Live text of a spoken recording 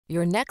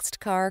Your next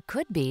car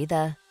could be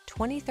the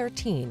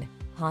 2013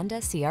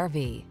 Honda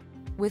CR-V.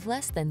 With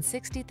less than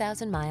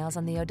 60,000 miles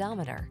on the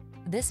odometer,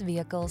 this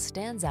vehicle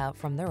stands out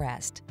from the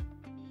rest.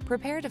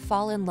 Prepare to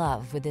fall in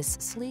love with this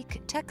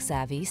sleek,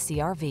 tech-savvy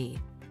CR-V.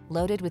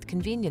 Loaded with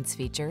convenience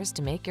features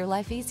to make your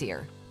life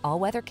easier,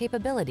 all-weather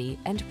capability,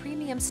 and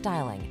premium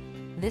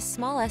styling, this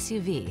small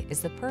SUV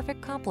is the perfect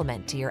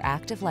complement to your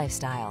active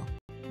lifestyle.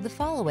 The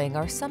following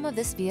are some of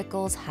this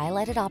vehicle's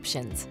highlighted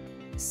options: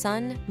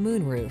 sun,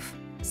 moonroof,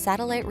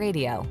 satellite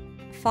radio,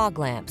 fog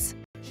lamps,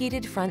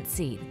 heated front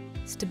seat,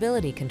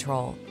 stability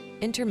control,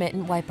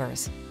 intermittent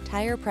wipers,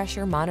 tire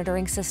pressure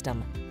monitoring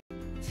system.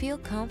 Feel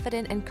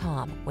confident and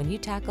calm when you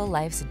tackle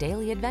life's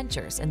daily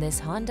adventures in this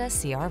Honda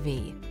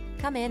CR-V.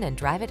 Come in and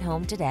drive it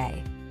home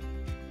today.